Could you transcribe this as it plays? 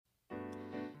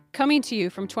Coming to you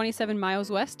from 27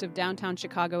 miles west of downtown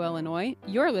Chicago, Illinois,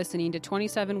 you're listening to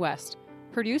 27 West,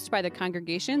 produced by the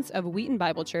congregations of Wheaton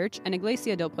Bible Church and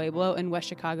Iglesia del Pueblo in West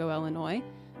Chicago, Illinois,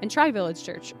 and Tri-Village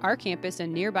Church, our campus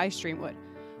in nearby Streamwood.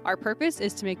 Our purpose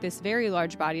is to make this very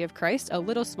large body of Christ a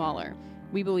little smaller.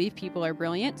 We believe people are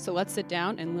brilliant, so let's sit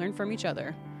down and learn from each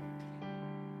other.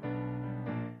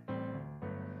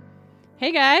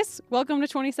 Hey guys, welcome to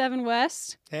 27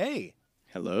 West. Hey.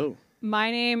 Hello.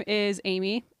 My name is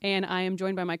Amy, and I am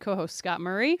joined by my co-host Scott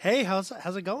Murray. Hey, how's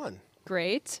it going?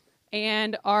 Great.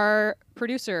 And our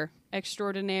producer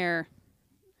extraordinaire,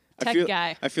 tech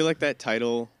guy. I feel like that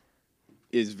title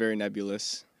is very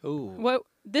nebulous. Ooh.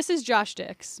 This is Josh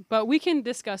Dix, but we can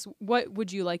discuss what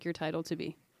would you like your title to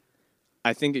be?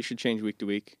 I think it should change week to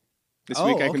week. This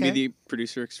week I can be okay. the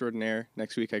producer extraordinaire.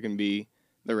 Next week I can be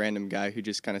the random guy who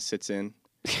just kind of sits in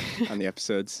on the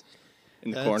episodes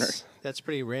in the corner. That's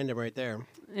pretty random right there.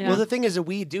 Yeah. Well, the thing is that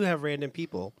we do have random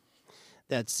people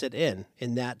that sit in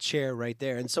that chair right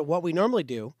there. And so what we normally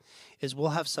do is we'll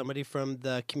have somebody from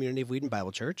the community of Wheaton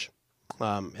Bible Church.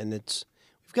 And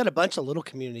we've got a bunch of little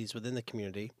communities within the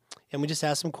community. And we just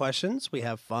ask them questions. We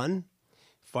have fun,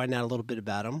 find out a little bit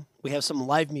about them. We have some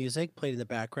live music played in the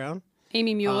background.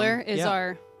 Amy Mueller is yeah.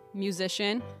 our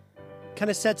musician.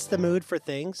 Kind of sets the mood for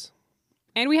things.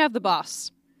 And we have the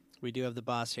boss, We do have the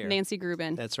boss here. Nancy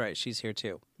Grubin. That's right. She's here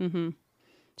too. Mm-hmm.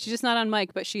 She's just not on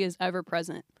mic, but she is ever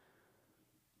present.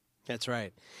 That's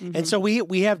right. Mm-hmm. And so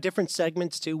we have different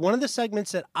segments too. One of the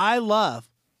segments that I love,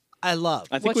 I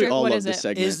think What's we your- all what love is this it?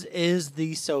 segment. is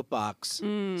the soapbox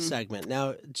segment.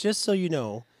 Now, just so you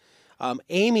know,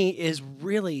 Amy is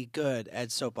really good at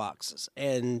soapboxes,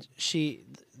 and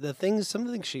some of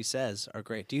the things she says are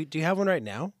great. Do you have one right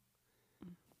now?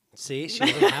 See, she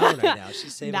doesn't have one right now.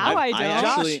 She's saving Now it. I don't.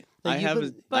 Actually, Josh,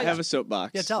 I have a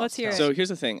soapbox. Yeah, tell Let's us. hear tell it. us. So here's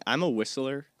the thing. I'm a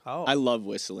whistler. Oh. I love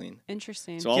whistling.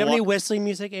 Interesting. So Do you I'll have any walk- whistling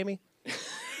music, Amy?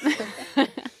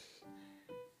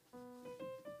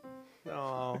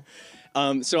 Oh.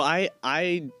 So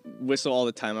I whistle all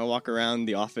the time. I walk around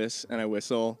the office and I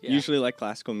whistle. Yeah. Usually like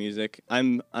classical music.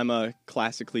 I'm a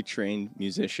classically trained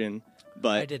musician,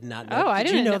 but I did not know. Oh, I Did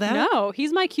didn't you know that? No,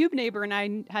 he's my cube neighbor, and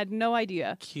I had no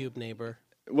idea. Cube neighbor.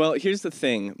 well, here's the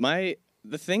thing.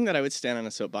 The thing that I would stand on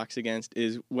a soapbox against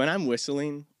is when I'm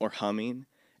whistling or humming,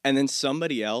 and then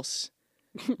somebody else,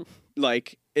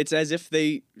 like, it's as if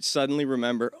they suddenly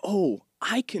remember, oh,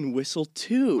 I can whistle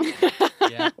too.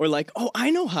 Yeah. Or like, oh,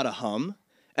 I know how to hum.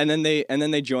 And then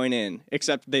they join in,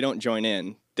 except they don't join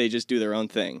in. They just do their own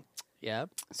thing. Yeah.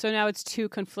 So now it's two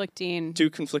conflicting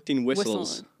Whistles.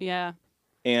 whistles. Yeah.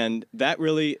 And that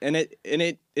really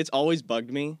it's always bugged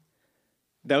me.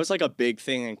 That was like a big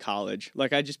thing in college.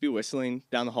 Like I'd just be whistling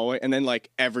down the hallway and then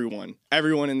like everyone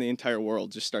in the entire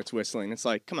world just starts whistling. It's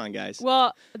like, come on guys.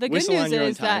 Well, the good Whistle news on your own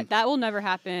is time. that will never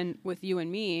happen with you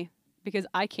and me because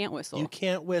I can't whistle. You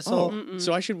can't whistle. Oh,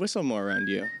 so I should whistle more around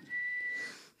you.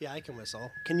 Yeah, I can whistle.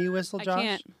 Can you whistle, I Josh?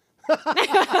 can't.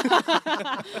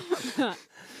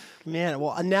 Man,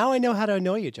 well, now I know how to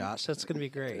annoy you, Josh. That's going to be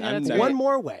great. Yeah, that's One great.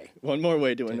 more way. One more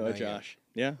way to annoy annoy you. Josh.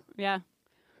 Yeah. Yeah.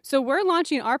 So we're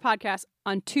launching our podcast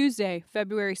on Tuesday,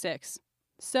 February 6th.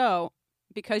 So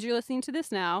because you're listening to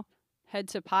this now, head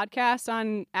to podcasts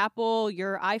on Apple,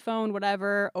 your iPhone,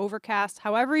 whatever, Overcast,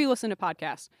 however you listen to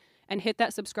podcasts, and hit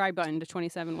that subscribe button to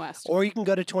 27 West. Or you can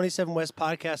go to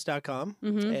 27westpodcast.com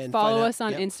and Follow find out- us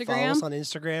on Follow Instagram. us on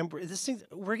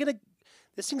Instagram.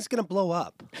 This thing's gonna blow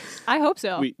up. I hope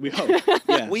so. We hope.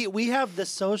 Yeah. We have the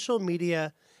social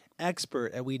media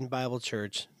expert at Wheaton Bible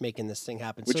Church making this thing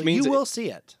happen. Which so means you will see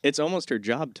it. It's almost her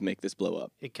job to make this blow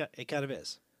up. It kind of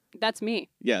is. That's me.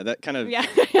 Yeah, that kind of Yeah.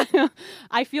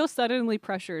 I feel suddenly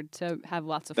pressured to have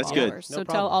lots of That's good. followers. No So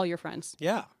tell problem. all your friends.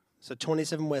 Yeah. So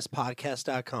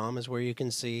 27westpodcast.com is where you can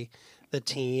see the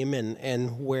team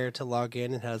and where to log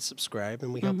in and how to subscribe.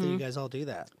 And we hope that you guys all do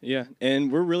that. Yeah,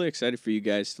 and we're really excited for you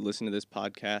guys to listen to this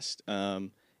podcast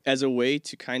as a way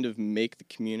to kind of make the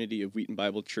community of Wheaton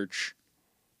Bible Church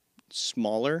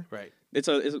smaller. Right.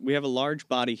 We have a large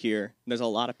body here. There's a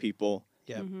lot of people,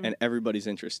 Yeah. and everybody's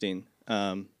interesting.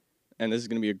 And this is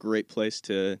going to be a great place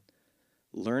to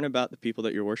learn about the people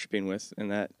that you're worshiping with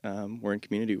and that we're in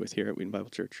community with here at Wheaton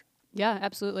Bible Church. Yeah,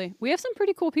 absolutely. We have some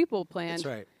pretty cool people planned. That's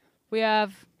right. We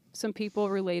have some people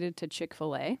related to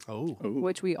Chick-fil-A, Oh. Ooh.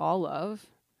 which we all love.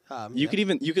 You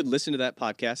could listen to that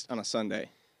podcast on a Sunday,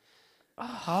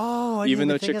 Oh, I didn't even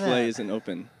though think of Chick-fil-A that. isn't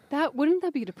open. Wouldn't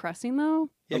that be depressing though?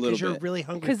 Yeah, little because you're bit. really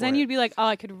hungry. Because then for it. you'd be like, oh,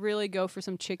 I could really go for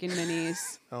some chicken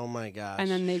minis, Oh my gosh. and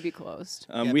then they'd be closed.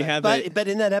 Yeah, We but, have but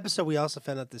in that episode, we also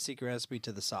found out the secret recipe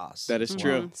to the sauce. that is Mhm.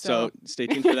 true. So- So stay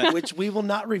tuned for that. which we will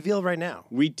not reveal right now.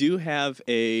 We do have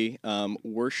a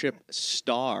worship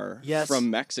star Yes. from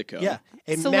Mexico. Yeah,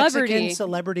 a Celebrity. Mexican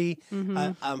celebrity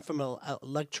Mhm. from an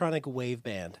electronic wave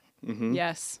band. Hmm.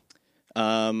 Yes.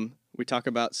 We talk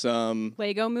about some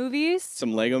Lego movies.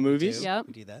 Lego movies. Do. Yep.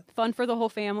 We do that. Fun for the whole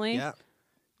family. Yeah.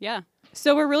 Yeah.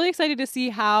 So we're really excited to see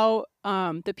how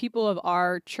the people of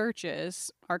our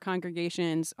churches, our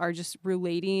congregations, are just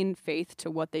relating faith to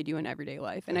what they do in everyday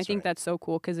life. And I That's think right. that's so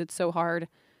cool because it's so hard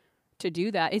to do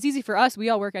that. It's easy for us. We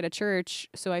all work at a church.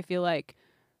 So I feel like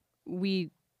we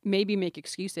maybe make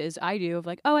excuses. I do of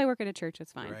like, oh, I work at a church.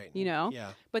 That's fine. Right. You know?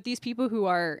 Yeah. But these people who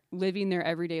are living their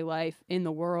everyday life in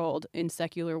the world in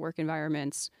secular work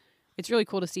environments, it's really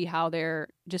cool to see how they're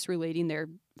just relating their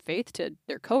faith to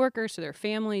their coworkers, to their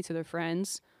family, to their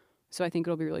friends. So I think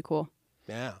it'll be really cool.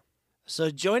 Yeah. So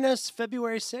join us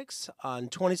February 6th on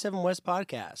 27 West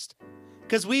Podcast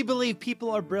because we believe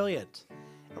people are brilliant.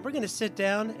 And we're going to sit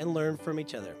down and learn from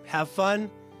each other. Have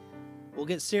fun. We'll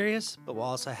get serious, but we'll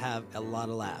also have a lot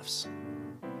of laughs.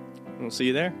 We'll see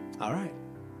you there. All right.